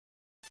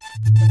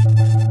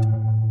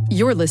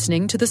You're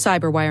listening to the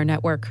Cyberwire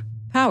Network,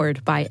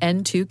 powered by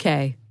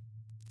N2K.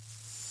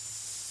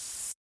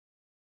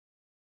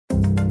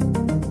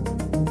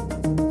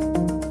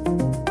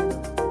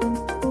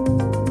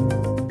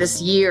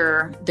 This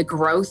year, the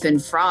growth in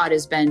fraud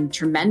has been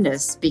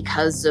tremendous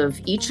because of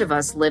each of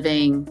us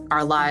living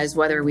our lives,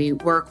 whether we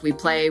work, we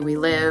play, we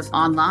live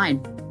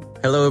online.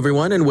 Hello,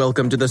 everyone, and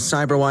welcome to the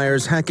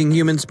CyberWire's Hacking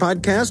Humans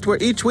podcast, where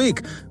each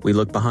week we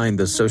look behind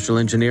the social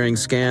engineering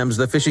scams,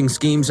 the phishing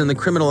schemes, and the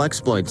criminal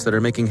exploits that are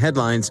making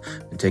headlines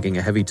and taking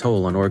a heavy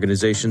toll on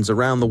organizations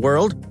around the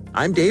world.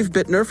 I'm Dave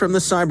Bittner from the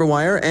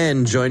CyberWire,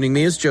 and joining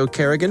me is Joe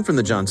Kerrigan from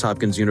the Johns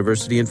Hopkins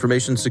University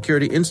Information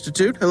Security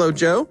Institute. Hello,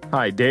 Joe.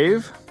 Hi,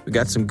 Dave. We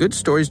got some good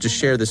stories to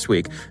share this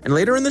week. And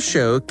later in the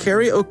show,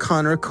 Carrie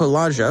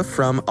O'Connor-Kolaja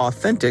from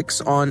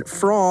Authentics on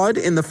fraud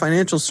in the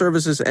financial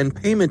services and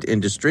payment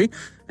industry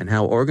and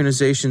how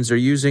organizations are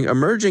using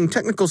emerging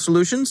technical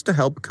solutions to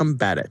help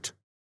combat it.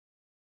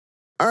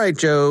 All right,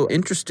 Joe,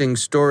 interesting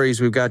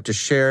stories we've got to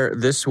share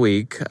this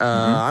week.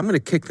 I'm going to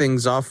kick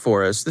things off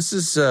for us. This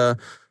is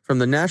from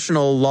the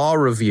National Law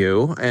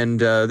Review, and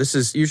this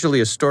is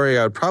usually a story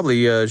I would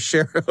probably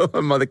share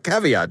on the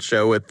Caveat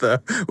show with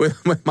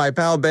my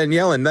pal Ben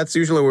Yellen. That's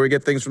usually where we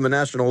get things from the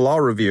National Law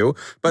Review.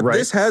 But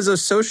This has a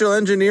social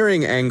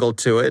engineering angle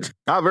to it.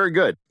 Ah, very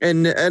good.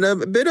 And a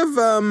bit of,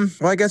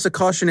 I guess, a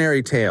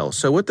cautionary tale.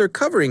 So what they're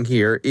covering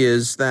here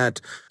is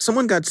that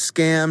someone got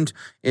scammed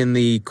in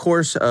the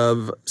course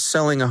of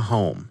selling a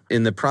home.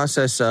 In the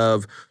process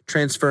of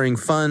transferring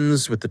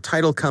funds with the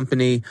title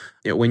company,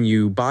 when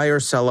you buy or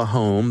sell a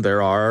home,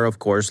 there are, of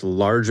course,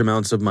 large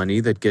amounts of money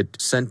that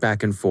get sent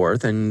back and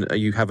forth, and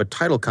you have a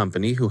title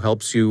company who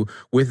helps you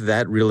with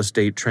that real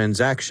estate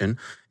transaction.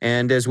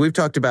 And as we've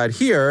talked about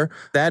here,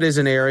 that is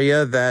an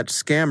area that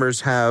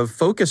scammers have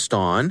focused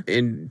on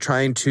in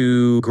trying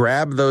to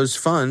grab those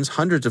funds,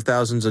 hundreds of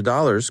thousands of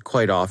dollars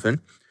quite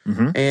often.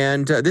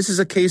 And this is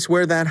a case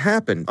where that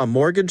happened. A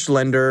mortgage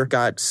lender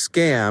got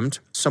scammed.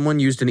 Someone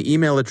used an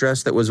email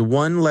address that was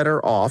one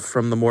letter off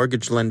from the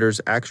mortgage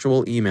lender's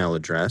actual email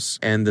address,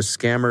 and the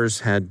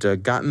scammers had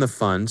gotten the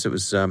funds. It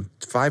was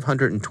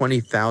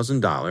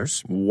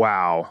 $520,000.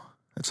 Wow.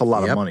 That's a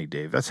lot of money,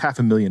 Dave. That's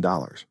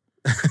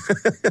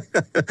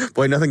 $500,000.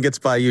 Boy, nothing gets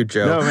by you,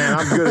 Joe. No, man,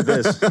 I'm good at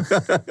this.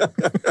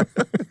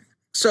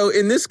 So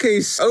in this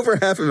case, over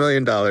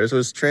 $500,000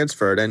 was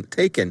transferred and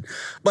taken.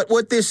 But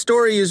what this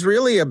story is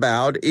really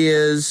about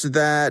is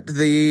that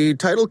the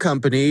title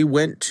company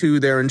went to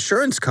their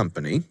insurance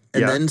company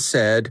and then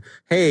said,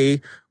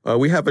 hey,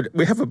 we have a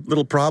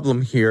little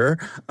problem here.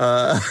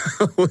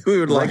 We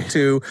would like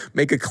to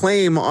make a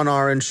claim on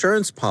our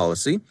insurance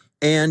policy.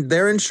 And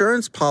their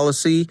insurance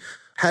policy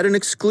had an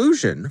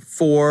exclusion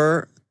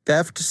for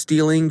theft,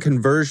 stealing,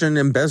 conversion,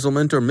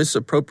 embezzlement, or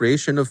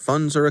misappropriation of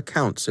funds or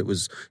accounts. It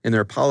was in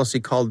their policy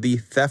called the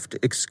theft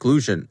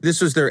exclusion. This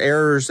was their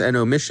errors and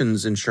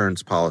omissions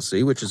insurance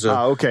policy, which is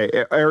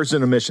errors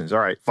and omissions. All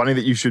right. Funny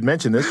that you should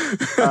mention this.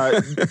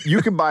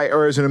 You can buy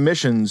errors and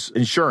omissions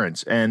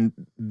insurance, and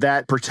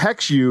that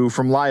protects you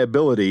from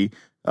liability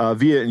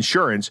via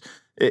insurance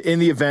in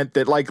the event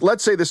that, like,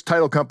 let's say this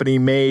title company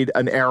made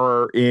an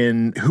error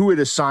in who it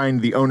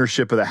assigned the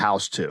ownership of the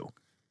house to.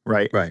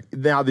 Right.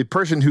 Now, the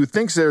person who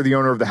thinks they're the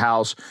owner of the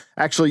house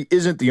actually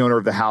isn't the owner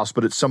of the house,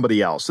 but it's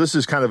somebody else. This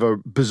is kind of a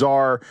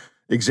bizarre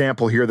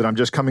example here that I'm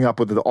just coming up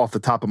with off the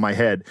top of my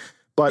head.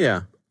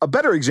 But a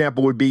better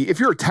example would be if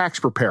you're a tax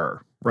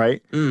preparer,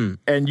 right?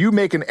 And you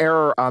make an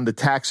error on the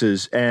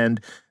taxes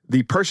and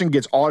the person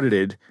gets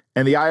audited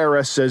and the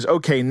IRS says,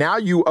 okay, now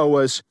you owe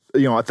us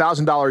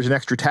 $1,000 in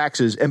extra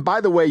taxes. And by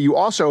the way, you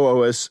also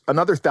owe us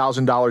another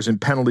 $1,000 in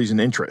penalties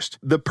and interest.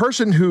 The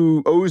person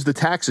who owes the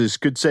taxes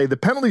could say the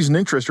penalties and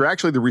interest are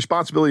actually the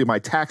responsibility of my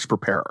tax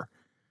preparer.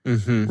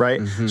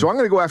 Right? So I'm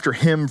going to go after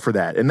him for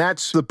that. And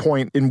that's the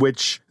point in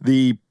which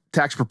the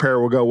tax preparer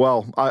will go,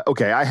 well,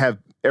 I have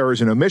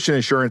errors and omission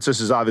insurance. This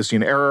is obviously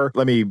an error.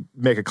 Let me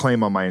make a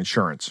claim on my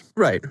insurance.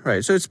 Right.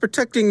 So it's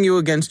protecting you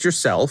against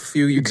yourself.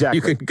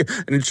 Exactly.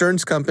 An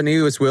insurance company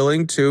who is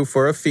willing to,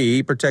 for a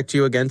fee, protect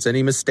you against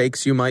any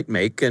mistakes you might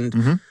make.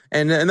 And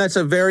that's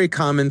a very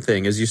common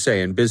thing, as you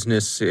say, in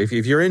business. If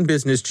you're in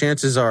business,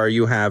 chances are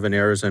you have an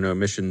errors and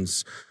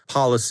omissions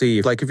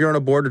policy. Like if you're on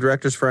a board of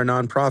directors for a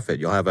nonprofit,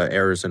 you'll have an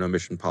errors and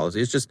omission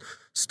policy. It's just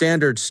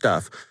standard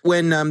stuff.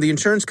 When the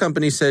insurance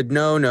company said,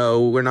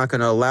 no, we're not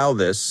going to allow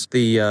this,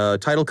 the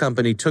title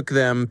company took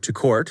them to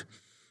court.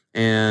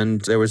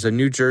 And there was a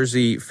New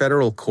Jersey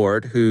federal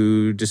court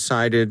who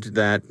decided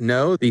that,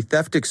 no, the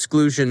theft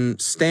exclusion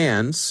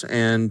stands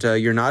and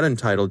you're not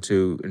entitled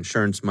to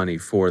insurance money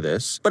for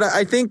this. But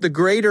I think the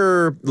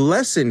greater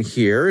lesson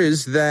here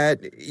is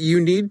that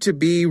you need to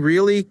be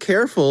really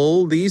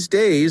careful these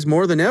days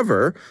more than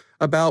ever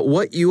about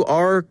what you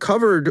are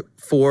covered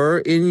for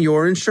in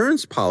your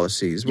insurance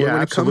policies. Yeah, when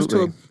absolutely. It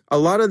comes to a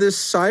lot of this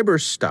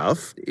cyber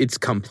stuff, it's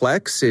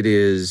complex.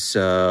 It's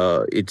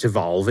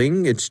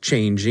evolving. It's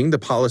changing. The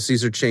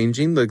policies are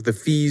changing. The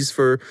fees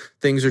for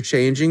things are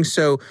changing.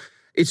 So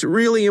it's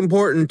really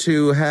important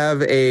to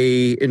have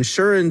a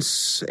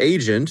insurance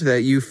agent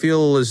that you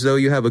feel as though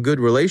you have a good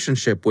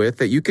relationship with,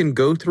 that you can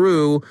go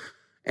through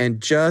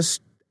and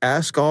just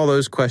ask all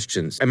those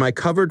questions. Am I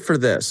covered for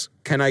this?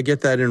 Can I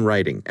get that in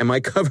writing? Am I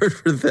covered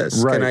for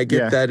this? Right, Can I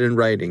get that in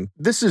writing?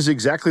 This is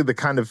exactly the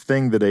kind of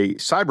thing that a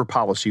cyber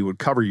policy would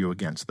cover you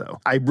against, though.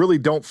 I really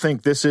don't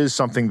think this is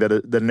something that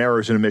an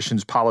errors and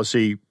omissions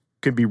policy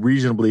can be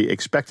reasonably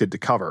expected to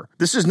cover.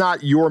 This is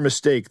not your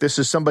mistake. This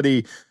is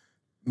somebody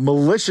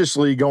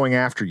maliciously going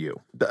after you.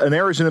 An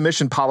errors and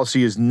omission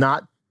policy is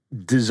not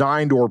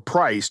designed or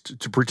priced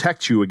to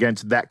protect you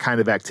against that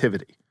kind of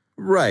activity.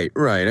 Right.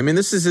 I mean,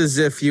 this is as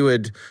if you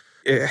had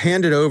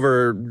handed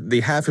over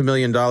the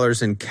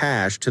 $500,000 in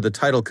cash to the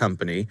title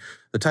company.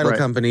 The title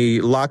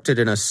company locked it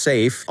in a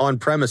safe on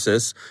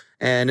premises,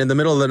 and in the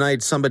middle of the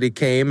night, somebody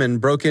came and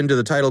broke into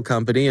the title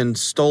company and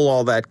stole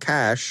all that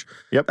cash.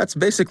 Yep. That's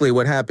basically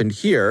what happened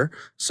here.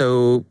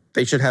 So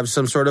they should have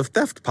some sort of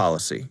theft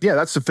policy. Yeah,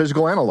 that's the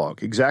physical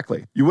analog.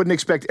 Exactly. You wouldn't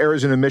expect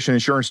errors and omission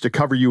insurance to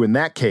cover you in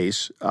that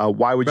case.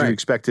 Why would you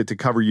expect it to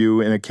cover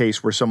you in a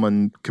case where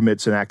someone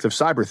commits an act of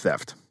cyber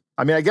theft?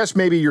 I mean, I guess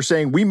maybe you're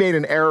saying we made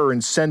an error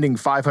in sending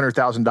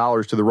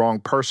 $500,000 to the wrong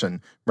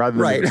person rather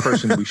than the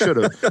person we should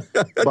have.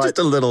 But, just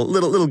a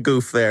little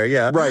goof there,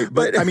 yeah. Right,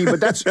 but I mean,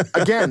 but that's,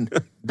 again,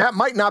 that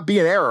might not be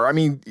an error. I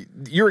mean,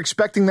 you're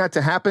expecting that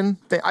to happen.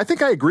 I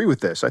think I agree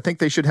with this. I think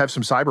they should have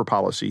some cyber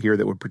policy here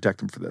that would protect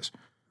them for this.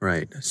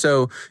 Right.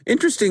 So,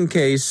 interesting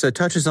case,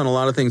 touches on a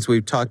lot of things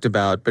we've talked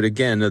about. But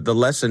again, the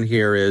lesson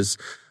here is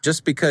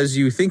just because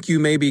you think you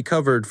may be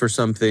covered for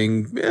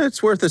something,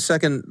 it's worth a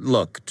second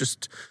look.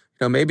 Just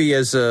maybe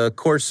as a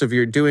course of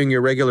your doing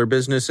your regular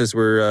business as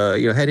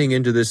we're heading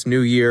into this new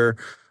year,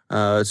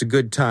 it's a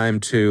good time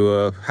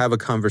to have a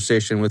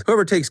conversation with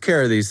whoever takes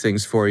care of these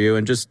things for you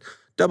and just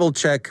double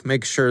check,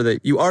 make sure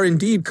that you are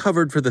indeed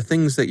covered for the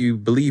things that you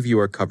believe you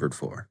are covered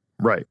for.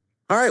 Right.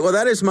 All right. Well,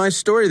 that is my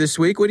story this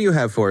week. What do you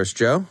have for us,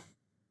 Joe?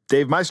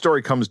 Dave, my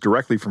story comes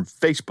directly from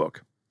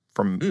Facebook,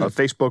 from a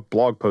Facebook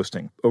blog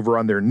posting over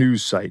on their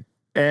news site.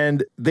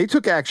 And they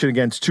took action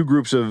against two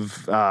groups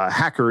of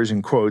hackers,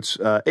 in quotes.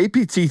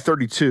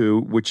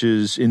 APT32, which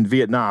is in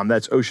Vietnam,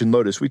 that's Ocean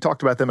Lotus. We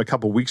talked about them a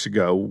couple weeks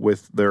ago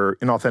with their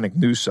inauthentic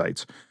news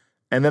sites.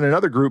 And then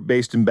another group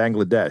based in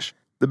Bangladesh.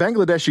 The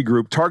Bangladeshi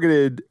group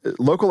targeted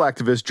local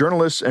activists,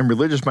 journalists, and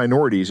religious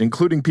minorities,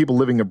 including people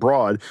living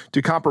abroad,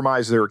 to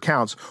compromise their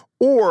accounts.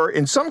 Or,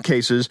 in some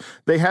cases,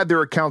 they had their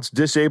accounts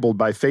disabled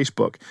by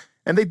Facebook.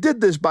 And they did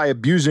this by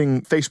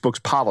abusing Facebook's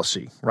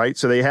policy, right?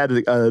 So they had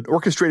an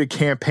orchestrated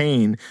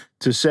campaign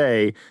to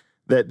say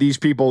that these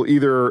people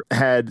either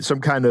had some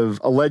kind of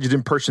alleged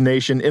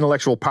impersonation,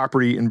 intellectual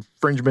property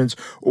infringements,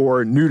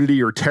 or nudity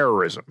or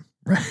terrorism,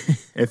 right?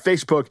 And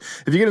Facebook,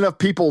 if you get enough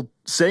people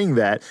saying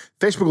that,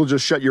 Facebook will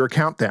just shut your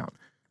account down.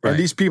 Right. And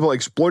these people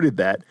exploited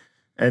that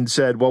and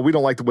said, well, we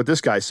don't like what this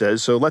guy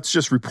says, so let's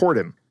just report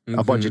him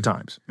a bunch of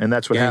times. And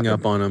that's what happened. Gang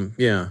up on him.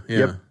 Yeah.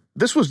 Yep.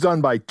 This was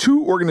done by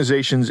two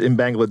organizations in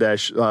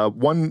Bangladesh,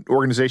 one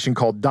organization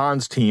called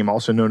Don's Team,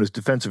 also known as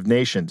Defense of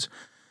Nations,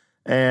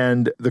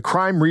 and the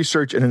Crime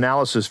Research and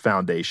Analysis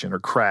Foundation, or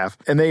CRAF.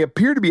 And they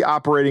appear to be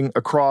operating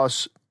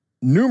across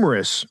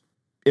numerous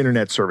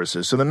internet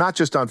services. So they're not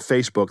just on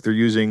Facebook. They're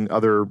using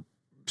other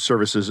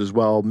services as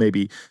well,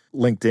 maybe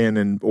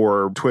LinkedIn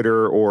or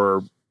Twitter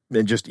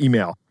and just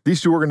email.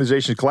 These two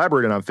organizations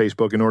collaborated on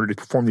Facebook in order to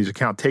perform these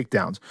account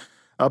takedowns.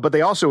 But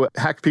they also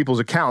hacked people's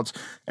accounts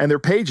and their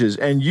pages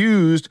and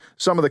used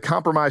some of the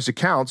compromised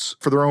accounts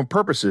for their own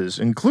purposes,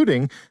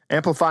 including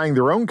amplifying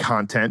their own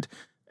content.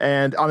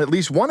 And on at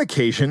least one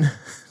occasion,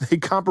 they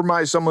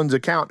compromised someone's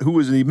account who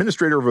was the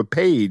administrator of a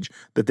page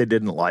that they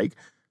didn't like.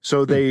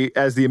 So they,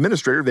 as the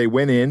administrator, they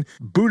went in,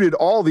 booted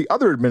all the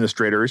other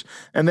administrators,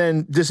 and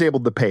then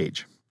disabled the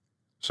page.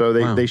 So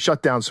they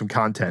shut down some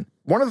content.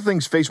 One of the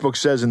things Facebook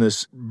says in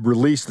this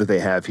release that they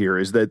have here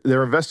is that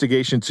their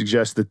investigation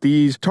suggests that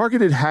these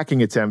targeted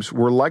hacking attempts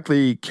were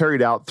likely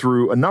carried out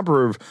through a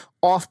number of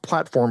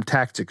off-platform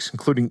tactics,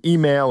 including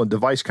email and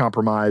device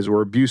compromise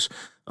or abuse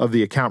of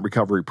the account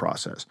recovery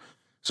process.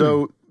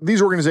 So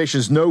these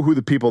organizations know who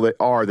the people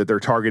that they're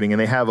targeting, and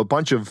they have a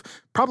bunch of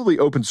probably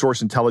open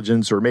source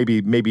intelligence or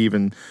maybe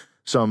even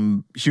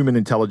some human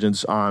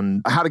intelligence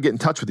on how to get in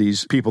touch with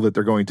these people that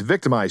they're going to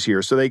victimize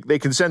here. So they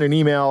can send an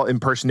email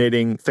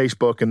impersonating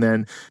Facebook, and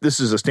then this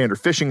is a standard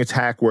phishing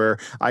attack where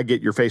I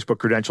get your Facebook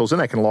credentials and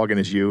I can log in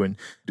as you and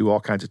do all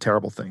kinds of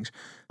terrible things.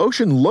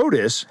 Ocean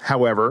Lotus,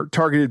 however,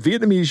 targeted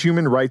Vietnamese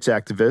human rights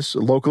activists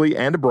locally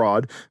and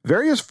abroad,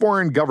 various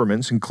foreign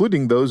governments,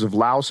 including those of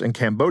Laos and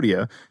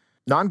Cambodia,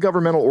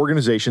 non-governmental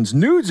organizations,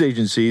 news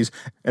agencies,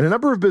 and a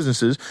number of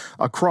businesses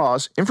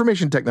across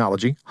information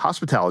technology,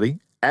 hospitality,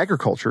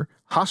 agriculture,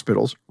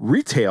 hospitals,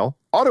 retail,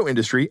 auto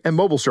industry, and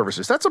mobile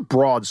services. That's a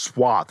broad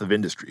swath of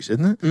industries,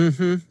 isn't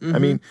it? I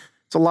mean,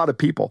 it's a lot of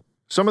people.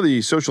 Some of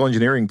the social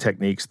engineering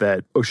techniques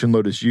that Ocean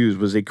Lotus used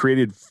was they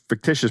created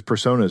fictitious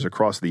personas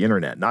across the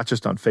internet, not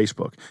just on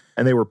Facebook.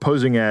 And they were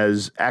posing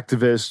as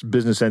activists,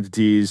 business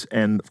entities,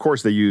 and of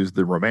course they used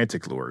the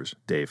romantic lures,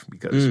 Dave,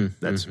 because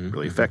that's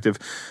really effective.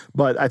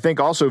 But I think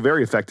also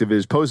very effective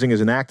is posing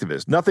as an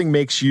activist. Nothing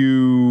makes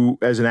you,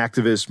 as an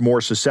activist, more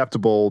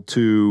susceptible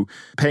to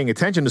paying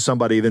attention to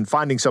somebody than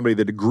finding somebody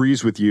that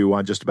agrees with you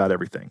on just about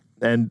everything.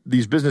 And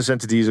these business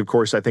entities, of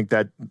course, I think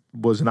that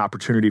was an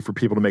opportunity for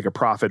people to make a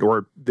profit,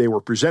 or they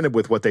were presented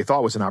with what they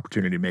thought was an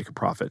opportunity to make a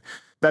profit.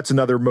 That's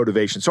another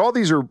motivation. So all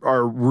these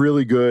are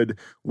really good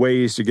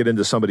ways to get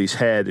into somebody's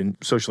head and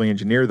socially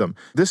engineer them.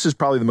 This is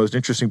probably the most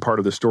interesting part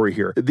of the story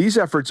here. These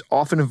efforts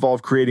often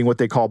involve creating what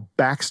they call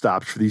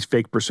backstops for these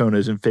fake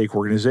personas and fake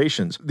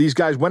organizations. These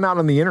guys went out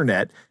on the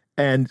internet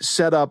and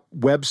set up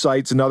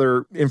websites and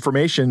other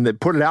information that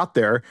put it out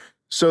there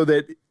so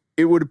that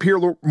it would appear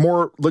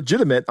more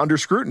legitimate under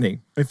scrutiny.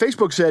 And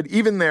Facebook said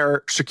even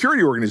their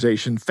security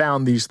organization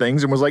found these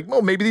things and was like,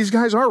 well, maybe these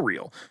guys are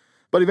real.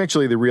 But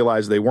eventually they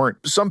realized they weren't.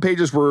 Some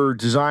pages were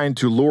designed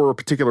to lure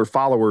particular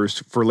followers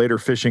for later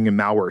phishing and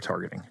malware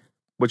targeting,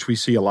 which we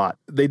see a lot.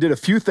 They did a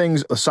few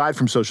things aside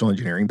from social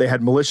engineering. They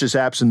had malicious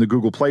apps in the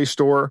Google Play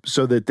Store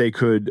so that they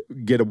could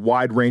get a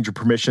wide range of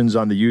permissions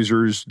on the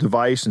user's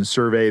device and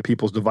survey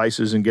people's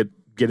devices and get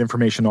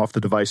information off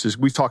the devices.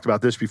 We've talked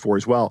about this before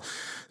as well,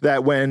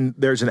 that when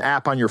there's an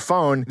app on your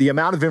phone, the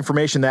amount of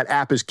information that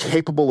app is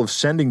capable of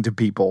sending to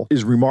people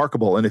is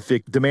remarkable. And if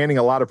it's demanding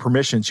a lot of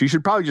permissions, you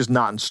should probably just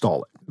not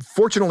install it.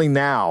 Fortunately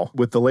now,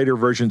 with the later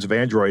versions of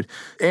Android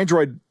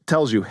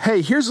tells you,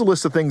 hey, here's a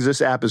list of things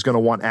this app is going to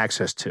want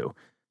access to.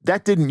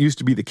 That didn't used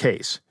to be the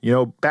case. You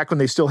know, back when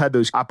they still had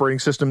those operating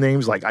system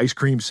names like ice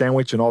cream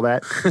sandwich and all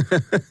that.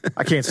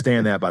 I can't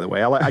stand that, by the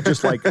way. I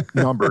just like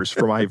numbers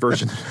for my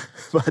version.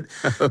 But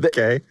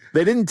okay.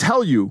 They didn't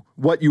tell you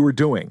what you were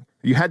doing.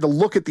 You had to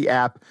look at the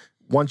app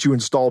once you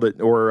installed it,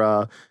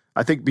 or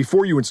I think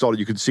before you installed it,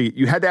 you could see it.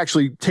 You had to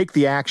actually take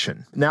the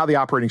action. Now the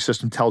operating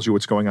system tells you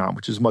what's going on,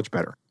 which is much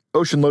better.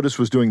 Ocean Lotus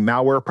was doing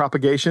malware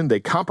propagation.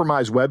 They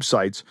compromised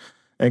websites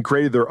and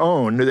created their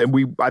own.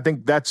 And I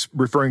think that's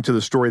referring to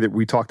the story that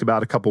we talked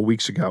about a couple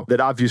weeks ago that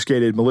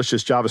obfuscated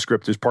malicious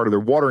JavaScript as part of their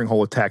watering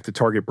hole attack to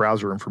target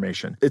browser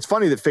information. It's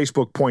funny that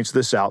Facebook points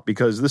this out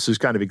because this is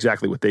kind of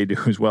exactly what they do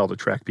as well to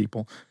track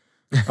people.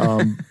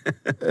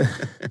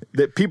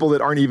 That people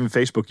that aren't even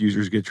Facebook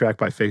users get tracked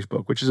by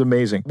Facebook, which is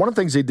amazing. One of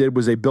the things they did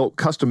was they built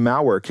custom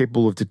malware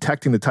capable of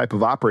detecting the type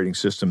of operating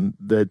system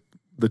that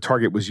the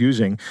target was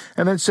using,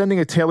 and then sending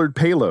a tailored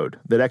payload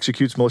that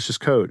executes malicious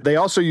code. They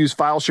also use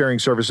file sharing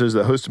services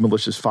that hosted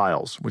malicious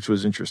files, which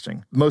was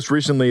interesting. Most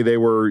recently, they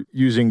were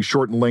using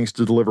shortened links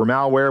to deliver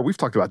malware. We've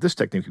talked about this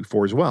technique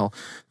before as well.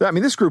 I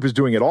mean, this group is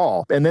doing it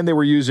all. And then they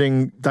were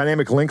using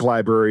dynamic link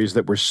libraries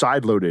that were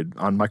sideloaded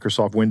on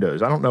Microsoft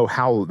Windows. I don't know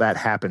how that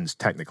happens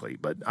technically,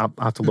 but I'll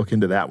have to look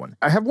into that one.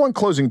 I have one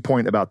closing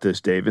point about this,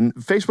 Dave. And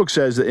Facebook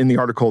says that in the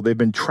article, they've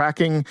been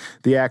tracking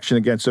the action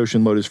against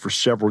Ocean Lotus for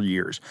several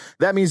years.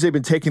 That means they've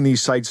been taking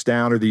these sites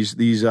down or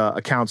these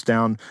accounts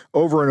down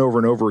over and over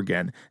and over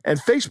again. And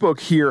Facebook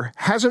here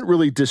hasn't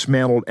really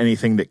dismantled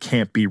anything that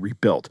can't be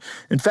rebuilt.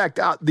 In fact,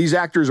 these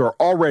actors are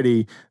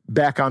already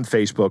back on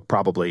Facebook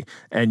probably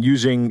and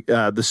using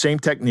the same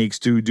techniques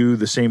to do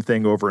the same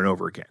thing over and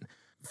over again.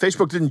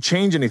 Facebook didn't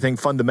change anything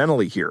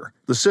fundamentally here.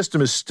 The system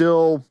is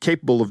still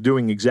capable of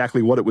doing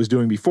exactly what it was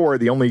doing before.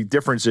 The only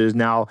difference is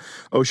now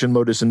Ocean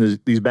Lotus and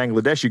these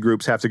Bangladeshi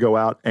groups have to go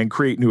out and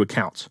create new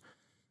accounts.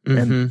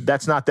 And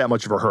that's not that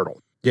much of a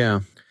hurdle.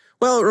 Yeah.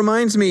 Well, it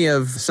reminds me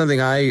of something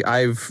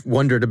I've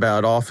wondered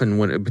about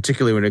often,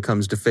 particularly when it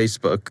comes to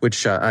Facebook,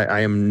 which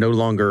I am no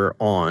longer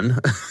on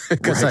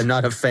because I'm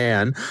not a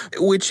fan,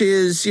 which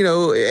is,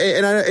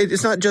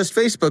 it's not just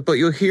Facebook, but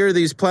you'll hear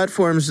these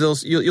platforms,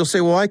 you'll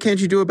say, well, why can't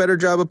you do a better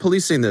job of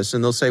policing this?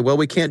 And they'll say, well,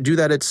 we can't do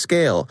that at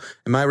scale.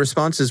 And my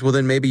response is, well,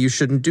 then maybe you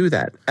shouldn't do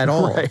that at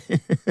all. Right.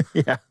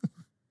 Yeah.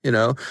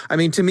 I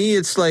mean, to me,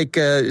 it's like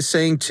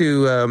saying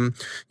to,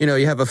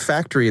 you have a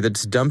factory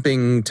that's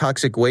dumping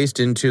toxic waste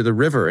into the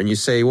river, and you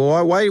say,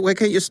 well, why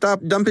can't you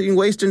stop dumping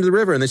waste into the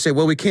river? And they say,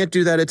 well, we can't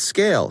do that at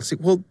scale. I say,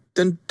 well,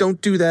 then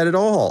don't do that at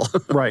all.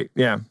 Right,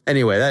 yeah.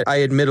 Anyway, I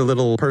admit a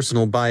little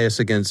personal bias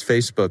against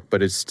Facebook,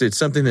 but it's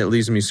something that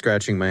leaves me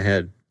scratching my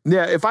head.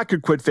 Yeah, if I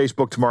could quit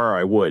Facebook tomorrow,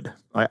 I would.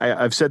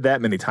 I've said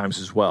that many times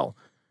as well.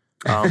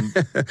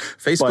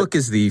 Facebook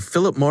is the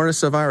Philip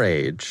Morris of our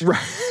age.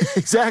 Right,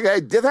 exactly.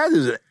 That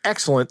is an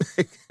excellent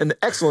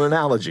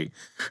analogy.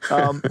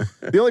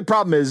 The only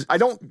problem is I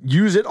don't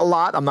use it a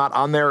lot. I'm not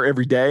on there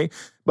every day,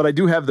 but I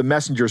do have the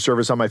Messenger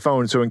service on my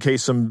phone. So in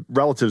case some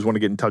relatives want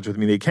to get in touch with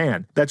me, they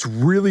can. That's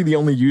really the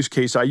only use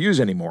case I use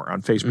anymore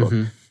on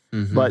Facebook.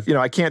 But,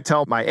 I can't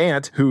tell my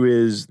aunt, who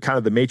is kind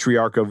of the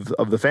matriarch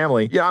of the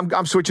family,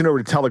 I'm switching over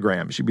to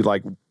Telegram. She'd be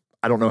like,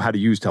 I don't know how to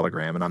use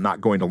Telegram, and I'm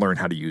not going to learn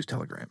how to use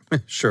Telegram.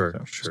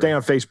 Sure. Stay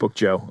on Facebook,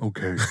 Joe.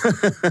 Okay.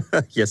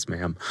 Yes,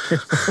 ma'am.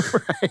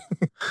 Right.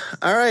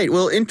 All right.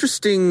 Well,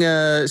 interesting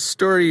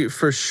story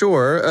for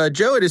sure.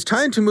 Joe, it is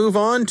time to move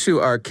on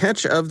to our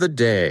catch of the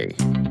day.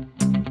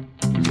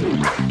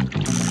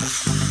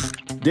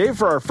 Dave,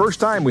 for our first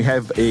time, we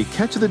have a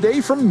catch of the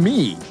day from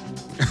me.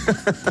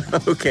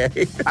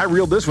 Okay. I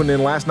reeled this one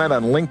in last night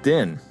on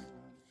LinkedIn.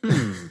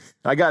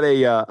 I got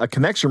a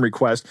connection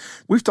request.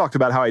 We've talked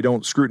about how I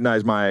don't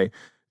scrutinize my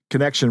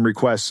connection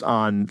requests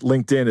on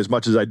LinkedIn as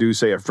much as I do,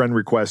 say, a friend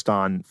request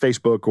on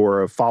Facebook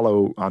or a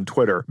follow on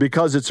Twitter,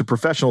 because it's a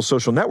professional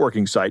social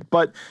networking site.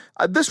 But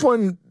this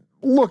one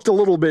looked a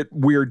little bit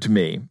weird to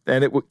me,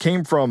 and it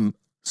came from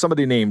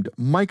somebody named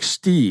Mike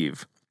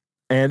Steve.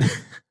 And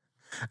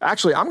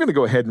actually, I'm going to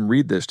go ahead and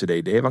read this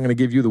today, Dave. I'm going to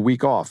give you the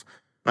week off.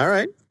 All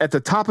right. At the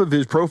top of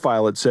his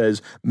profile, it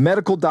says,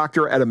 medical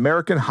doctor at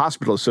American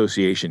Hospital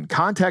Association.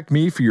 Contact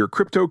me for your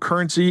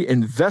cryptocurrency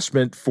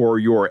investment for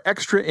your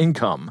extra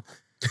income.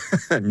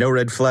 No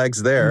red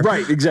flags there.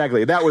 Right,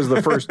 exactly. That was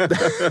the first.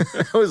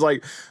 I was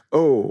like,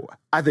 oh,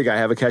 I think I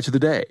have a catch of the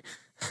day.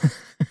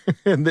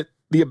 And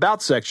the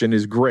about section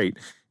is great.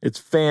 It's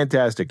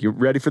fantastic. You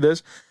ready for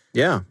this?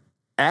 Yeah.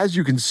 As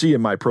you can see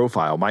in my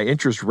profile, my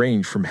interests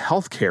range from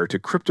healthcare to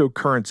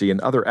cryptocurrency and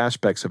other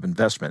aspects of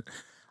investment.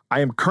 I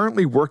am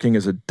currently working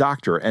as a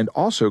doctor and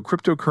also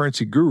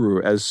cryptocurrency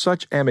guru. As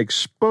such, am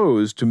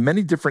exposed to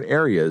many different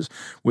areas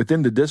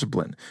within the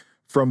discipline,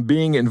 from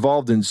being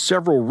involved in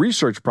several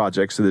research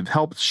projects that have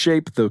helped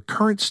shape the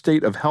current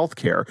state of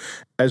healthcare,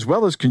 as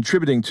well as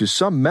contributing to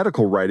some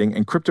medical writing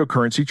and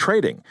cryptocurrency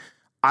trading.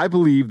 I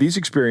believe these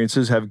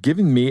experiences have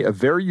given me a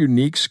very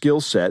unique skill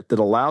set that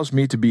allows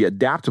me to be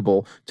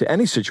adaptable to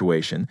any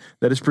situation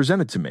that is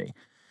presented to me.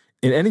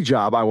 In any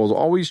job, I will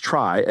always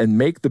try and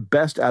make the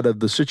best out of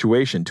the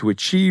situation to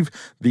achieve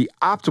the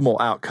optimal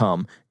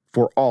outcome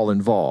for all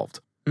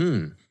involved.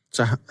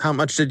 So how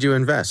much did you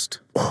invest?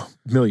 Oh,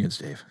 millions,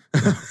 Dave.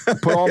 I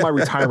put all my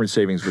retirement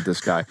savings with this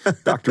guy,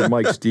 Dr.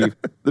 Mike Steve.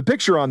 The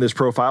picture on this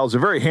profile is a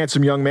very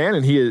handsome young man,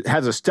 and he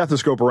has a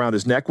stethoscope around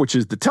his neck, which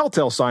is the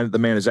telltale sign that the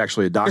man is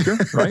actually a doctor,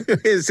 right?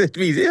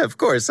 Yeah, of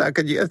course. How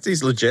could you?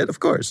 He's legit,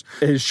 of course.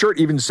 His shirt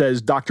even says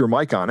Dr.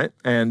 Mike on it,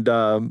 and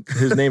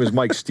his name is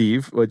Mike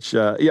Steve, which,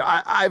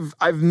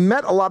 I've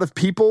met a lot of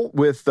people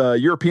with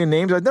European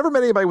names. I've never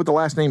met anybody with the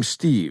last name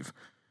Steve.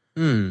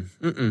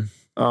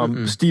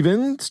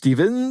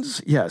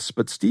 Stevens, yes,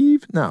 but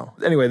Steve, no.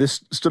 Anyway,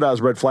 this stood out as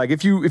a red flag.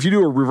 If you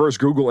do a reverse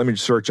Google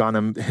image search on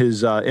him,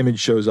 his image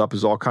shows up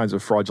as all kinds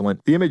of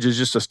fraudulent. The image is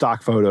just a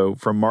stock photo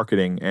from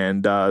marketing,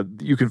 and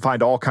you can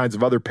find all kinds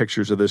of other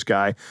pictures of this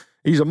guy.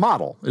 He's a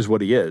model, is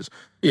what he is.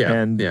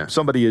 Yeah.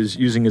 Somebody is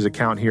using his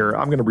account here.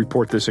 I'm going to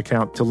report this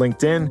account to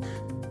LinkedIn,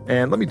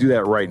 and let me do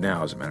that right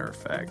now, as a matter of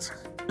fact.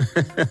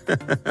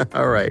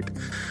 All right.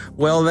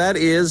 Well, that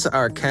is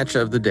our catch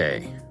of the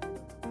day.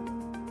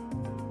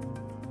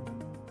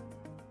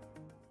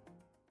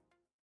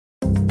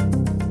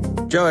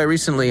 Joe, I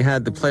recently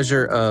had the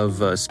pleasure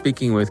of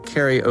speaking with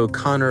Carrie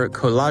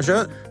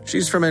O'Connor-Kolaja.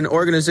 She's from an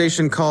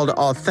organization called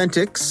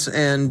Authentics,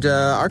 and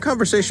our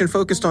conversation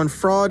focused on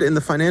fraud in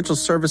the financial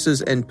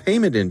services and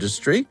payment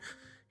industry.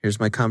 Here's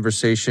my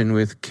conversation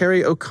with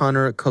Carrie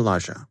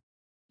O'Connor-Kolaja.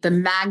 The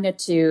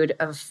magnitude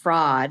of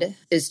fraud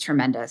is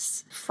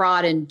tremendous.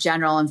 Fraud in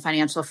general and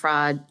financial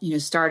fraud,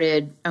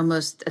 started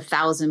almost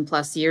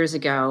 1,000+ years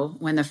ago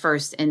when the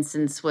first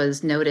instance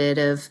was noted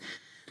of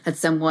that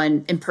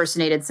someone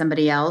impersonated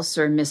somebody else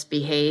or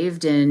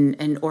misbehaved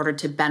in order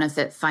to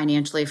benefit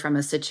financially from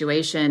a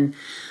situation.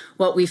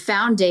 What we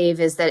found, Dave,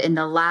 is that in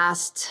the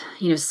last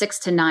 6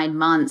 to 9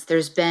 months,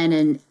 there's been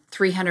a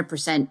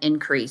 300%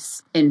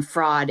 increase in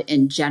fraud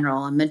in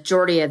general. A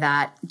majority of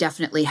that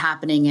definitely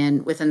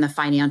happening within the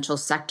financial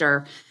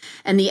sector.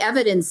 And the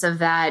evidence of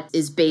that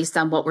is based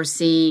on what we're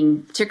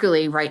seeing,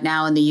 particularly right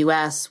now in the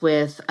U.S.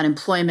 with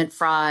unemployment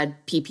fraud,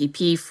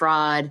 PPP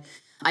fraud,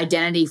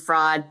 identity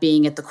fraud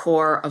being at the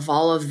core of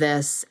all of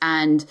this.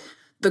 And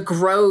the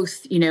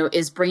growth,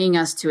 is bringing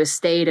us to a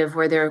state of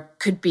where there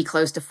could be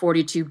close to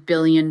 $42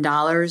 billion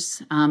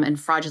in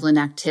fraudulent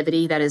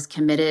activity that is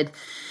committed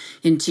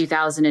in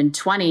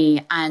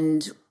 2020.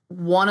 And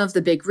one of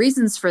the big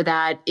reasons for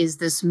that is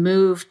this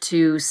move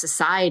to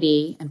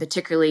society, and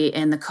particularly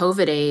in the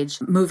COVID age,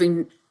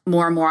 moving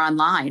more and more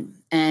online.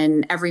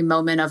 And every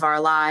moment of our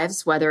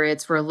lives, whether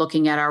it's we're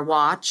looking at our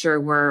watch or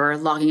we're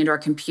logging into our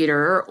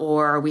computer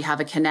or we have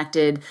a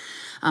connected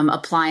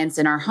appliance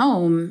in our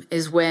home,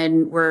 is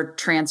when we're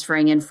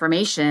transferring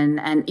information.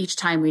 And each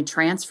time we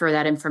transfer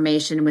that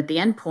information with the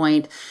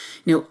endpoint,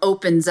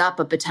 opens up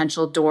a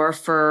potential door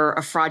for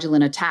a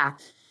fraudulent attack.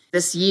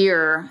 This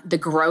year, the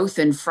growth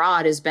in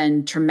fraud has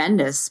been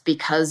tremendous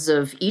because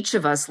of each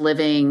of us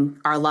living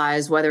our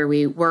lives, whether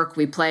we work,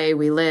 we play,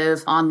 we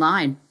live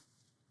online.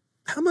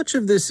 How much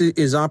of this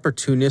is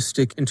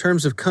opportunistic in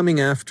terms of coming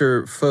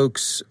after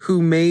folks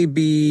who may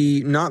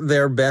be not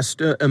their best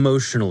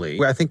emotionally?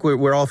 I think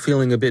we're all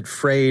feeling a bit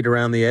frayed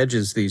around the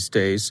edges these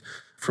days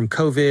from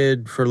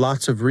COVID for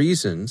lots of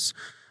reasons.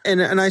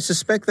 And I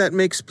suspect that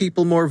makes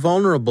people more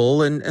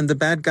vulnerable, and the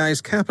bad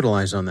guys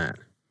capitalize on that.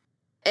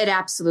 It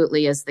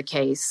absolutely is the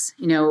case.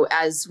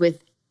 As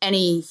with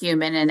any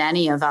human and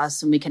any of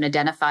us, and we can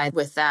identify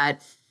with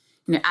that,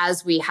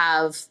 as we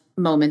have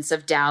moments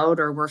of doubt,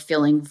 or we're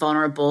feeling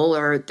vulnerable,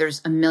 or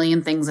there's a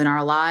million things in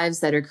our lives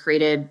that are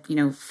created,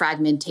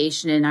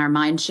 fragmentation in our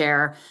mind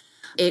share,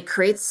 it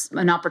creates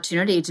an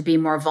opportunity to be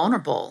more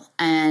vulnerable.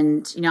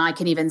 And, I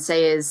can even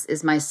say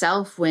as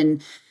myself,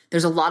 when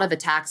there's a lot of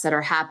attacks that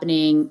are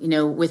happening,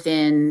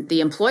 within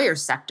the employer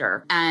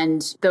sector,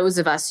 and those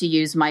of us who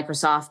use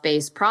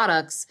Microsoft-based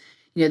products,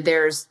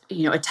 there's,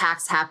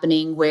 attacks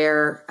happening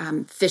where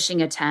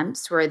phishing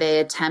attempts, where they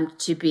attempt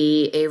to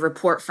be a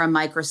report from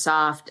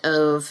Microsoft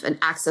of an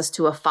access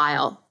to a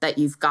file that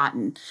you've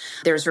gotten.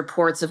 There's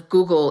reports of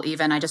Google,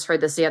 even, I just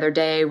heard this the other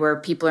day, where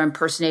people are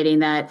impersonating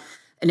that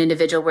an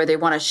individual where they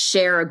want to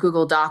share a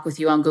Google Doc with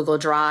you on Google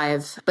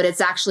Drive, but it's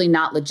actually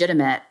not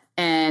legitimate.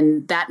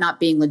 And that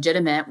not being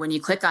legitimate, when you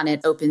click on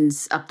it,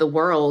 opens up the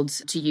world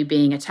to you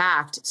being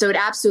attacked. So it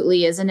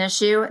absolutely is an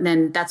issue. And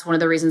then that's one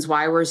of the reasons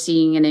why we're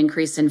seeing an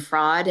increase in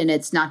fraud. And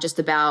it's not just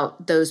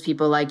about those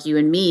people like you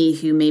and me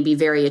who may be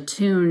very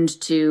attuned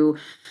to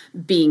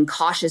being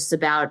cautious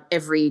about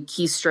every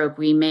keystroke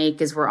we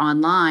make as we're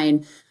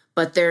online,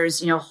 but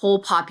there's, a whole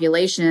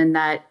population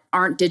that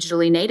aren't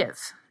digitally native.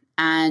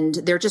 And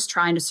they're just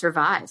trying to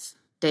survive,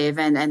 Dave,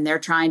 and they're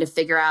trying to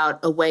figure out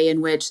a way in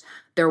which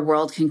their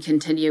world can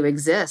continue to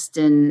exist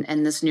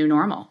in this new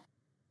normal.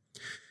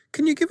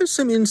 Can you give us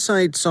some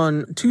insights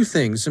on two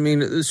things? I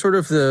mean, sort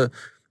of the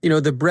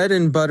bread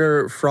and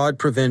butter fraud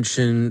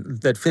prevention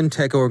that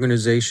fintech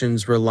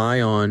organizations rely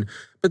on,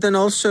 but then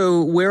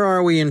also where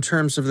are we in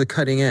terms of the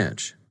cutting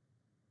edge?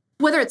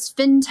 Whether it's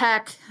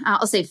fintech,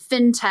 I'll say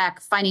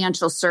fintech,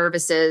 financial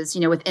services,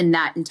 within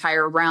that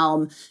entire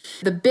realm,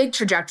 the big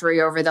trajectory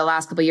over the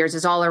last couple of years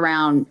is all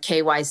around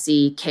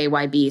KYC,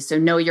 KYB. So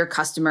know your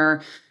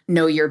customer,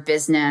 know your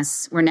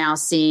business. We're now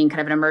seeing kind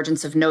of an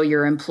emergence of know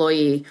your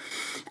employee.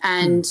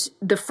 And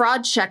the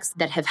fraud checks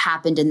that have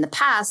happened in the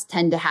past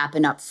tend to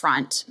happen up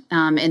front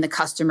in the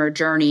customer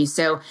journey.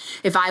 So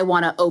if I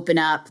want to open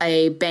up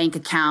a bank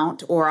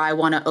account, or I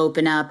want to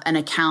open up an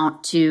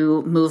account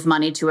to move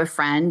money to a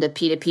friend, a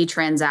P2P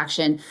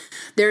transaction,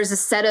 there's a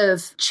set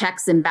of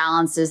checks and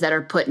balances that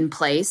are put in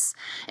place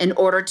in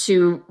order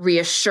to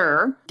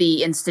reassure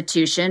the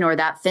institution or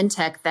that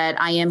fintech that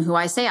I am who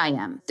I say I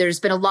am. There's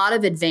been a lot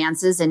of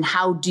advances in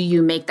how do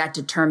you make that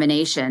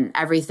determination?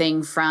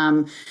 Everything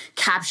from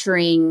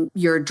capturing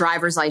your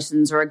driver's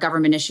license or a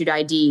government issued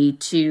ID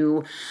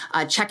to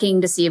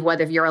checking to see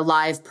whether you're a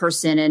live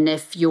person and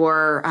if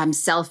your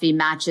selfie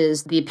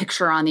matches the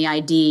picture on the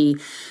ID,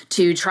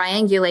 to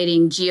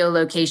triangulating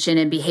geolocation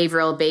and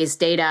behavioral based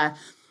data.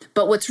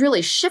 But what's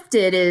really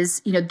shifted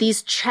is,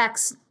 these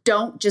checks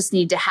don't just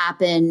need to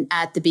happen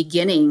at the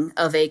beginning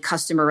of a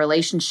customer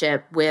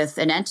relationship with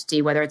an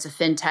entity, whether it's a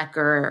fintech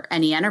or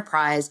any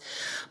enterprise,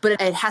 but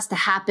it has to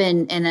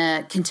happen in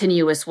a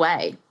continuous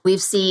way.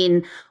 We've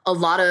seen a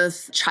lot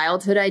of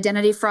childhood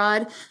identity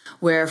fraud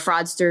where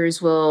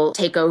fraudsters will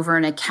take over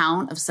an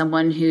account of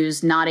someone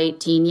who's not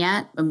 18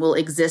 yet and will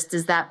exist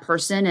as that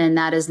person. And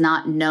that is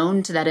not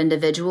known to that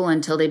individual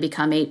until they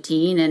become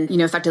 18. And,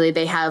 effectively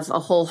they have a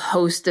whole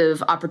host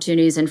of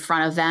opportunities in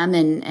front of them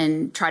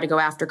and try to go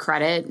after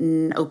credit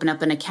and open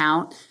up an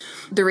account.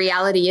 The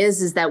reality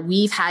is that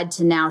we've had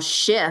to now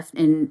shift,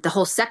 and the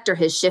whole sector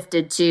has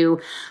shifted to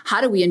how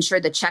do we ensure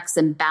the checks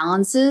and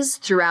balances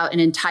throughout an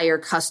entire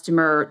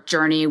customer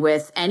journey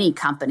with any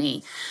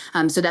company,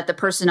 so that the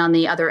person on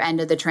the other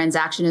end of the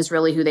transaction is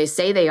really who they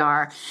say they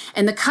are.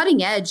 And the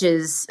cutting edge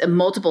is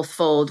multiple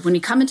fold. When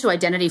you come into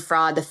identity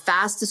fraud, the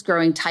fastest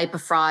growing type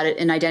of fraud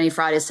in identity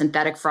fraud is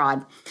synthetic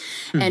fraud.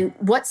 And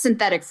what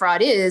synthetic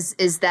fraud is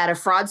that a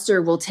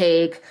fraudster will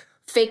take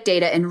fake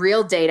data and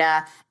real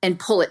data and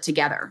pull it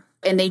together.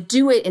 And they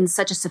do it in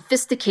such a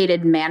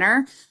sophisticated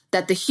manner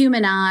that the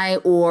human eye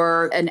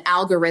or an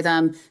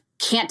algorithm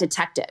can't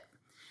detect it.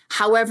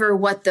 However,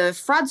 what the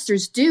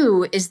fraudsters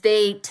do is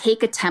they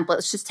take a template.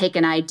 Let's just take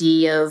an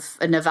ID of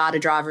a Nevada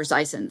driver's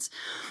license.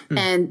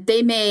 And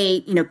they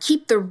may,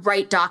 keep the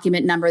right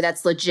document number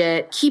that's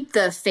legit, keep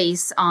the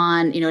face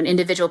on, an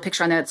individual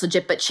picture on there that's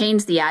legit, but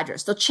change the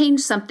address. They'll change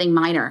something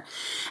minor.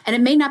 And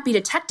it may not be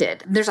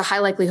detected. There's a high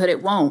likelihood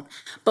it won't.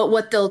 But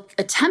what they'll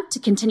attempt to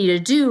continue to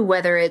do,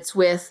 whether it's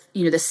with,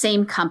 the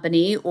same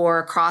company or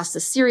across a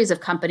series of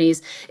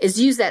companies, is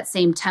use that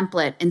same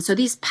template. And so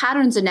these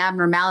patterns and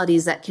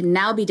abnormalities that can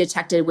now be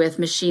detected with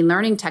machine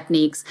learning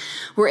techniques,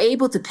 we're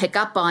able to pick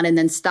up on and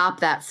then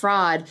stop that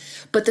fraud.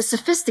 But the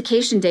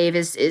sophistication, Dave,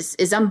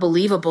 is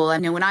unbelievable.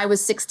 When I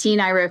was 16,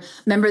 I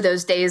remember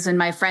those days when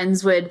my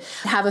friends would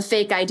have a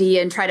fake ID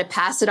and try to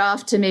pass it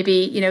off to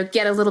maybe,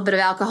 get a little bit of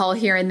alcohol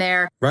here and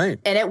there. Right.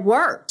 And it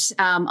worked,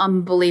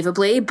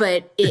 unbelievably,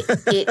 but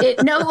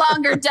it no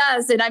longer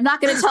does. And I'm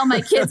not going to tell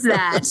my kids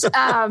that,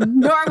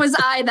 nor was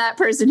I that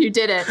person who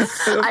did it.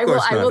 I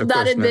will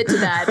not admit to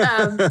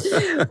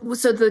that.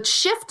 So the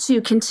shift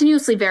to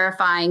continuously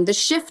verifying, the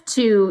shift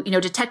to,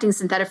 detecting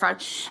synthetic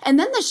fraud, and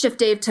then the shift,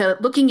 Dave, to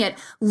looking at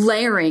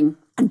layering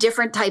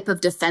different type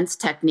of defense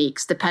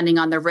techniques depending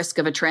on the risk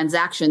of a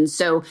transaction.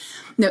 So,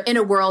 in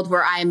a world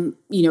where I'm,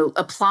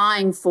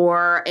 applying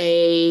for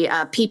a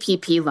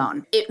PPP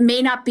loan, it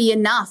may not be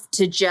enough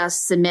to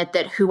just submit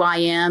that who I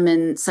am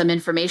and some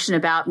information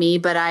about me,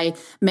 but I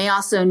may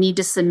also need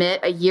to submit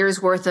a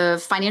year's worth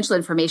of financial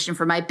information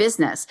for my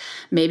business.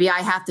 Maybe I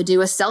have to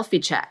do a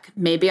selfie check.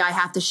 Maybe I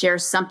have to share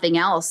something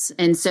else.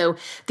 And so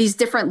these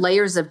different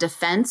layers of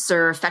defense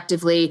are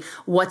effectively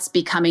what's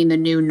becoming the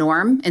new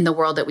norm in the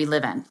world that we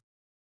live in.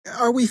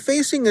 Are we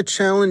facing a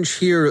challenge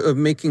here of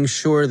making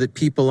sure that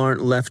people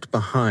aren't left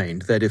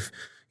behind? That if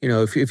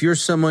you're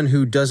someone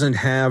who doesn't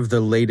have the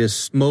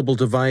latest mobile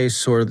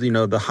device or,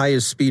 the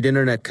highest speed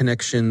internet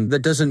connection, that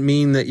doesn't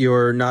mean that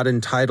you're not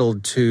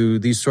entitled to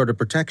these sort of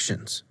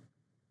protections.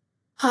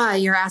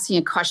 You're asking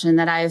a question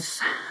that I've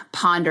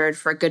pondered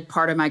for a good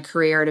part of my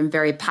career and I'm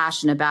very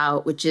passionate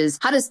about, which is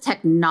how does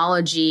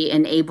technology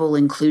enable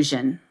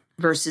inclusion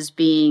versus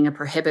being a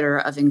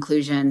prohibitor of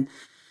inclusion?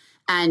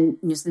 And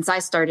since I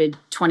started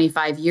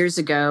 25 years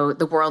ago,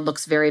 the world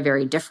looks very,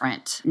 very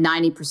different.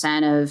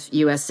 90% of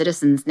U.S.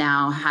 citizens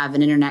now have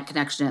an internet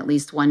connection, at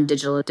least one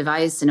digital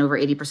device, and over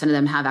 80% of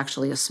them have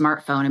actually a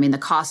smartphone. I mean, the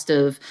cost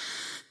of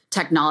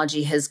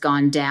technology has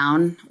gone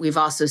down. We've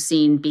also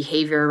seen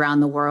behavior around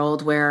the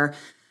world where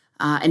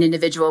an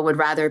individual would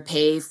rather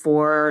pay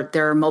for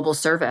their mobile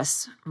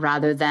service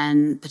rather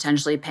than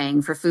potentially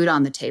paying for food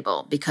on the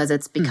table because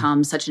it's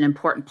become such an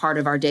important part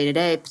of our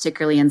day-to-day,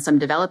 particularly in some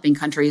developing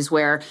countries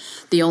where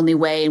the only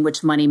way in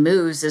which money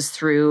moves is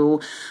through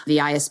the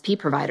ISP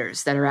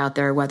providers that are out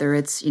there, whether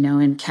it's,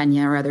 in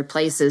Kenya or other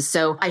places.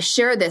 So I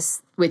share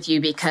this with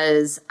you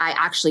because I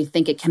actually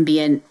think it can be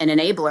an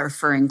enabler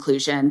for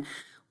inclusion.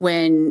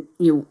 When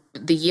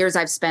the years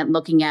I've spent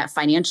looking at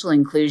financial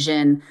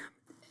inclusion,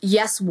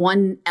 yes,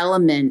 one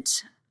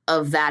element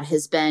of that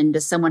has been,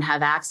 does someone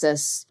have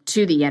access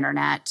to the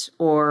internet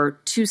or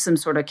to some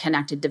sort of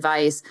connected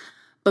device?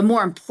 But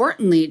more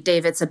importantly,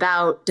 Dave, it's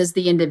about, does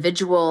the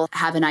individual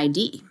have an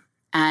ID?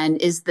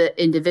 And is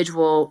the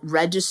individual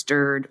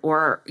registered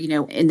or,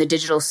 in the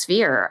digital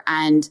sphere?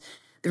 And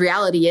the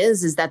reality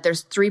is that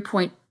there's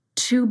 3.2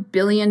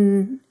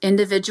 billion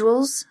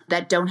individuals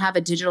that don't have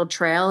a digital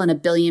trail and 1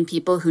 billion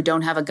people who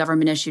don't have a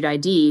government-issued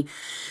ID.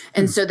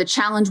 And so the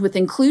challenge with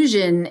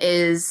inclusion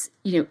is,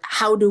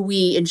 how do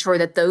we ensure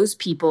that those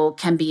people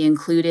can be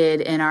included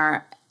in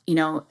our,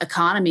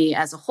 economy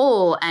as a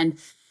whole? And,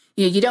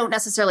 you don't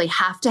necessarily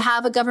have to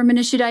have a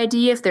government-issued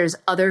ID if there's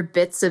other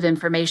bits of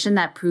information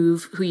that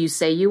prove who you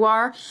say you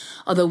are,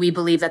 although we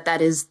believe that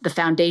that is the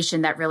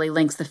foundation that really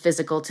links the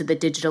physical to the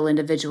digital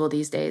individual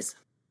these days.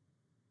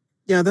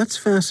 Yeah, that's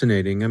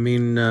fascinating. I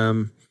mean,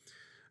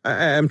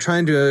 I'm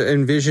trying to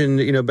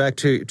envision, back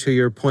to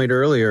your point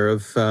earlier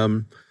of,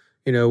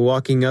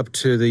 walking up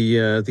to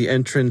the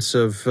entrance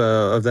of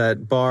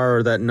that bar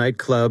or that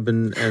nightclub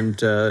and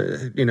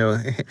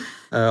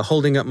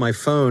holding up my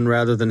phone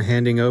rather than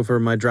handing over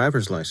my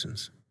driver's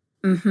license.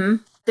 Mm-hmm.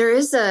 There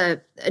is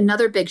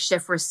another big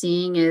shift we're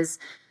seeing is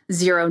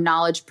zero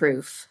knowledge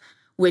proof,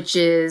 which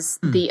is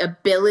the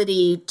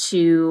ability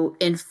to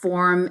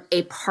inform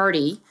a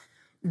party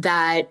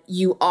that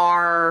you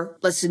are,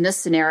 let's in this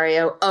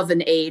scenario, of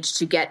an age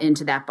to get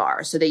into that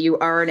bar, so that you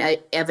are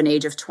of an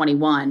age of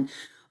 21.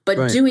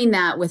 But doing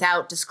that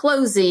without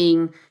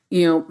disclosing,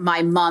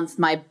 my month,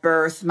 my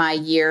birth, my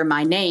year,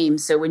 my name.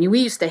 So when we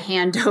used to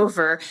hand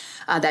over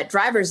that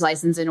driver's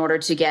license in order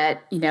to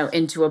get,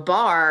 into a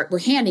bar, we're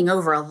handing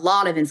over a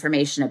lot of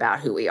information about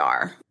who we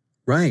are.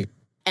 Right.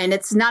 And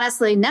it's not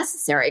necessarily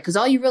necessary because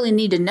all you really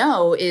need to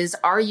know is,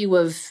 are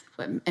you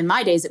in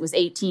my days, it was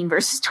 18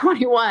 versus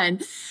 21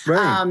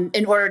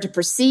 in order to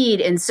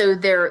proceed. And so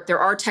there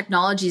are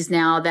technologies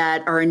now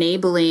that are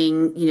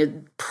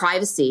enabling,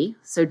 privacy,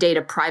 so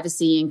data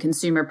privacy and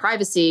consumer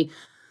privacy,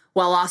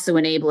 while also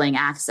enabling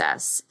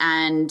access.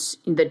 And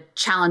the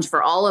challenge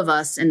for all of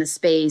us in the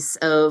space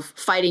of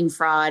fighting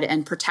fraud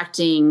and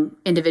protecting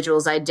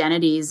individuals'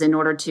 identities in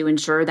order to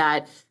ensure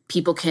that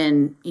people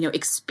can,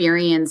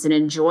 experience and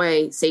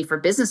enjoy safer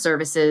business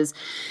services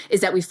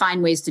is that we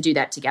find ways to do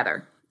that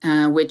together,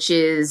 which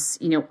is,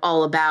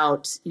 all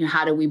about,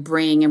 how do we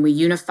bring and we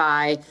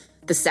unify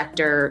the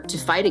sector to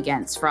fight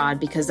against fraud,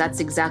 because that's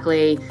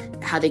exactly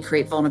how they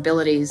create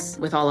vulnerabilities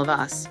with all of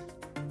us.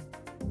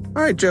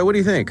 All right, Joe, what do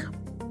you think?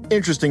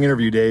 Interesting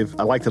interview, Dave.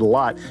 I liked it a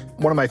lot.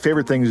 One of my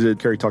favorite things that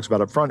Carrie talks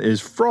about up front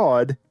is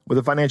fraud with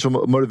a financial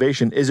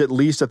motivation is at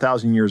least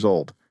 1,000 years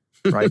old.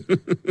 Right?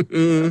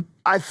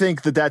 I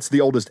think that that's the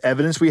oldest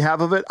evidence we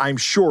have of it. I'm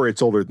sure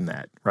it's older than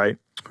that, right?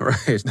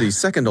 Right. The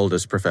second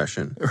oldest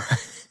profession.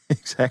 Right.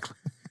 Exactly.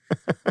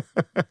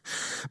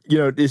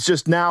 It's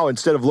just now,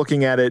 instead of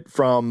looking at it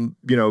from,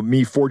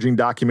 me forging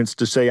documents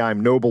to say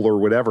I'm noble or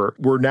whatever,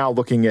 we're now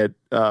looking at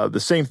the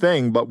same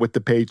thing, but with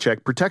the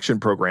Paycheck Protection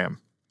Program.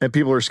 And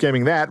people are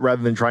scamming that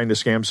rather than trying to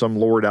scam some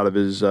lord out of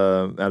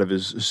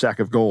his sack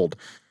of gold.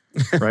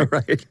 Right?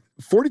 Right.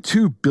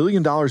 $42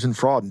 billion in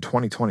fraud in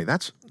 2020.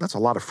 That's a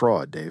lot of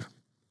fraud, Dave.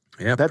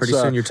 Yeah, pretty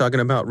soon you're talking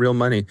about real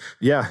money.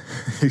 Yeah,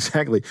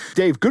 exactly.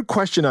 Dave, good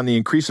question on the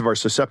increase of our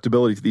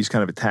susceptibility to these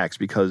kind of attacks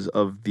because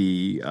of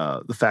the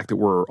fact that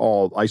we're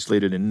all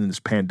isolated in this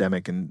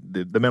pandemic and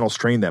the mental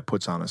strain that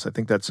puts on us. I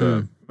think that's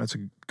a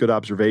good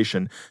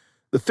observation.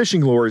 The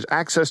phishing lure is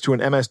access to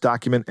an MS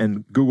document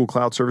and Google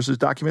Cloud Services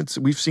documents.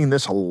 We've seen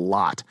this a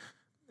lot.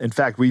 In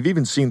fact, we've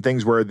even seen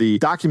things where the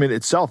document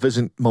itself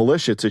isn't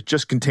malicious. It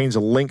just contains a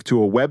link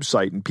to a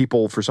website, and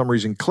people, for some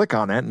reason, click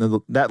on it,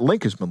 and that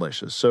link is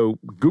malicious. So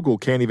Google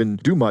can't even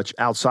do much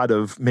outside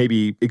of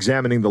maybe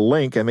examining the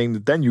link. I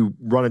mean, then you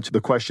run into the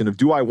question of,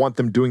 do I want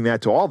them doing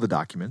that to all the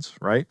documents,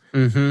 right?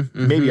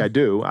 Maybe I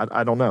do.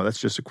 I don't know.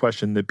 That's just a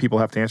question that people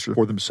have to answer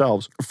for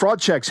themselves.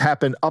 Fraud checks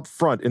happen up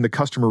front in the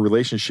customer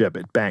relationship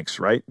at banks,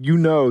 right? You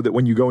know that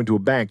when you go into a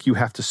bank, you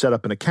have to set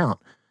up an account.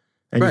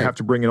 And you have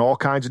to bring in all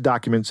kinds of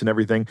documents and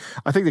everything.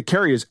 I think that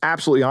Carrie is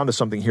absolutely onto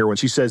something here when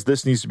she says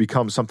this needs to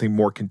become something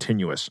more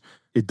continuous.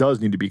 It does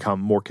need to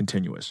become more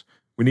continuous.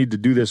 We need to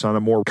do this on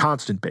a more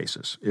constant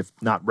basis, if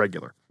not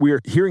regular. We are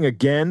hearing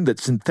again that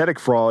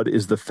synthetic fraud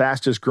is the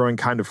fastest growing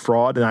kind of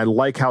fraud, and I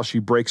like how she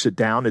breaks it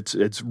down.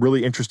 It's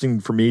really interesting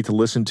for me to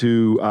listen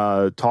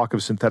to talk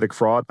of synthetic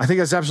fraud. I think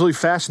that's absolutely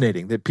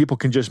fascinating that people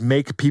can just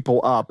make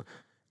people up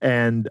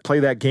and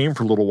play that game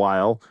for a little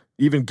while,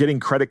 even getting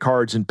credit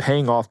cards and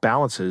paying off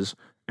balances,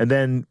 and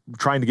then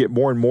trying to get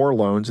more and more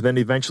loans, and then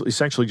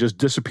essentially just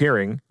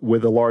disappearing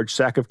with a large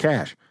sack of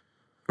cash.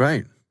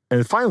 Right.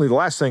 And finally, the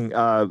last thing,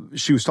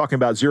 she was talking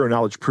about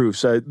zero-knowledge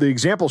proofs. The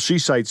examples she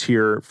cites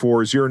here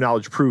for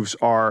zero-knowledge proofs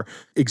are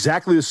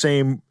exactly the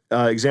same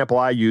example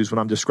I use when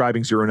I'm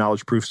describing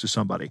zero-knowledge proofs to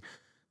somebody.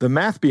 The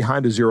math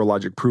behind a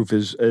zero-logic proof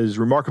is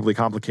remarkably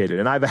complicated,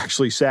 and I've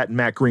actually sat in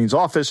Matt Green's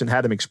office and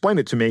had him explain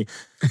it to me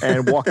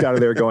and walked out of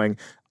there going,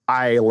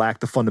 I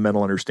lack the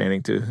fundamental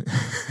understanding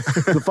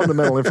the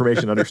fundamental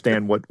information to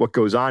understand what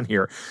goes on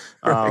here.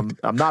 I'm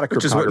not a cryptographer.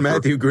 Which is what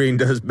Matthew Green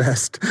does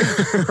best.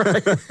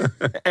 Right?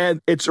 And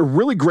it's a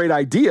really great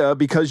idea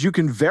because you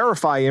can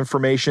verify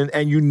information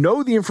and you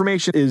know the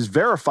information is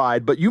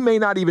verified, but you may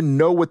not even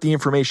know what the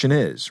information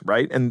is,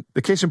 right? And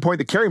the case in point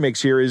that Carrie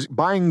makes here is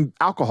buying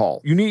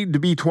alcohol. You need to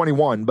be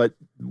 21, but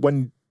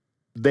when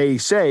they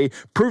say,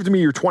 prove to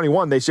me you're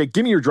 21, they say,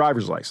 give me your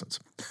driver's license.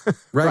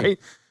 Right?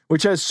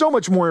 Which has so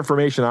much more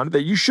information on it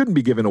that you shouldn't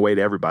be giving away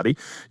to everybody.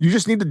 You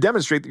just need to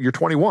demonstrate that you're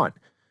 21.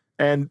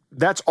 And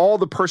that's all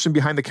the person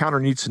behind the counter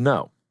needs to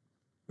know.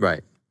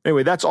 Right.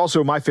 Anyway, that's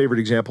also my favorite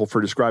example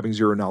for describing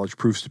zero-knowledge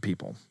proofs to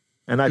people.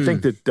 And I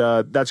think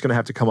that that's going to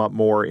have to come up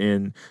more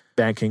in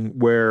banking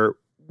where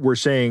we're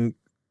saying,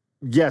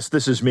 yes,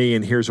 this is me,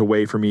 and here's a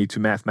way for me to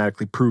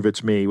mathematically prove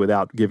it's me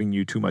without giving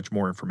you too much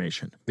more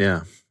information.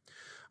 Yeah.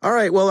 All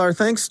right. Well, our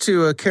thanks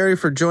to Carrie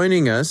for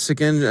joining us.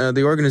 Again,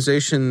 the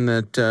organization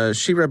that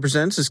she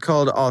represents is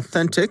called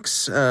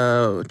Authentics.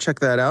 Check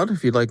that out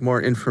if you'd like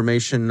more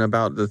information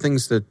about the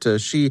things that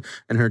she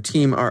and her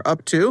team are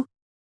up to.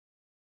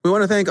 We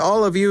want to thank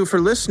all of you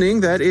for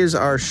listening. That is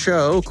our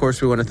show. Of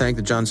course, we want to thank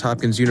the Johns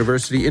Hopkins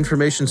University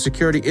Information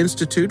Security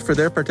Institute for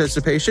their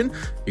participation.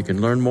 You can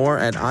learn more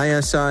at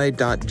isi.jhu.edu.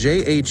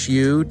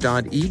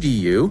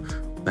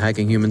 The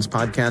Hacking Humans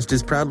podcast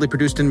is proudly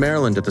produced in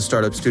Maryland at the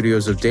startup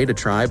studios of Data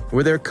Tribe,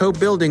 where they're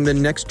co-building the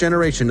next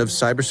generation of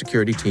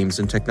cybersecurity teams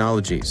and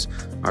technologies.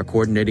 Our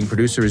coordinating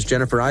producer is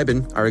Jennifer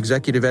Eiben. Our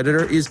executive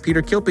editor is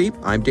Peter Kilpie.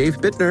 I'm Dave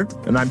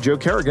Bittner. And I'm Joe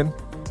Kerrigan.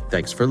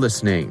 Thanks for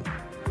listening.